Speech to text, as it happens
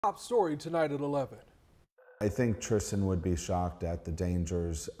Top story tonight at 11. I think Tristyn would be shocked at the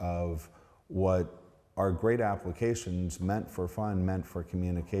dangers of what are great applications meant for fun, meant for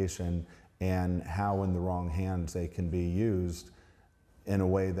communication, and how in the wrong hands they can be used in a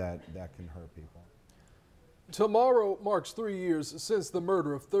way that can hurt people. Tomorrow marks 3 years since the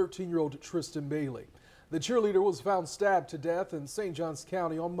murder of 13-year-old Tristyn Bailey. The cheerleader was found stabbed to death in St. Johns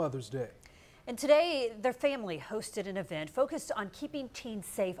County on Mother's Day. And today, their family hosted an event focused on keeping teens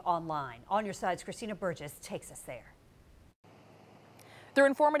safe online. On Your Side's Christina Burgess takes us there. Through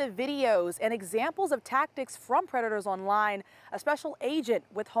informative videos and examples of tactics from predators online, a special agent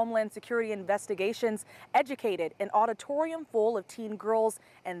with Homeland Security Investigations educated an auditorium full of teen girls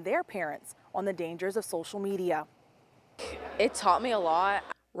and their parents on the dangers of social media. It taught me a lot.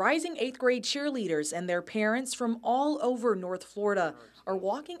 Rising 8th grade cheerleaders and their parents from all over North Florida are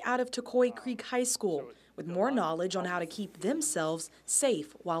walking out of Tucoy Creek High School with more knowledge on how to keep themselves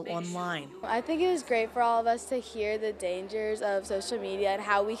safe while online. I think it was great for all of us to hear the dangers of social media and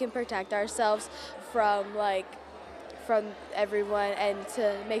how we can protect ourselves from everyone and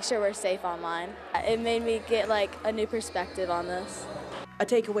to make sure we're safe online. It made me get a new perspective on this. A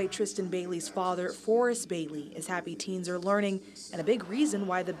takeaway, Tristyn Bailey's father, Forrest Bailey, is happy teens are learning and a big reason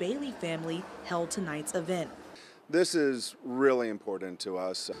why the Bailey family held tonight's event. This is really important to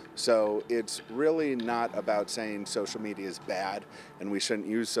us. So it's really not about saying social media is bad and we shouldn't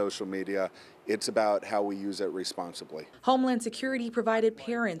use social media. It's about how we use it responsibly. Homeland Security provided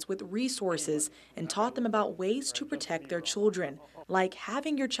parents with resources and taught them about ways to protect their children, like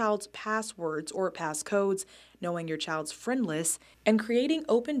having your child's passwords or passcodes, knowing your child's friend list, and creating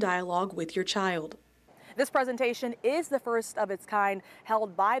open dialogue with your child. This presentation is the first of its kind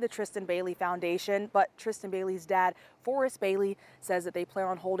held by the Tristyn Bailey Foundation, but Tristyn Bailey's dad, Forrest Bailey, says that they plan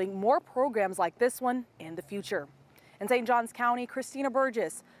on holding more programs like this one in the future. In St. Johns County, Christina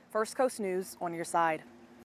Burgess, First Coast News, on your side.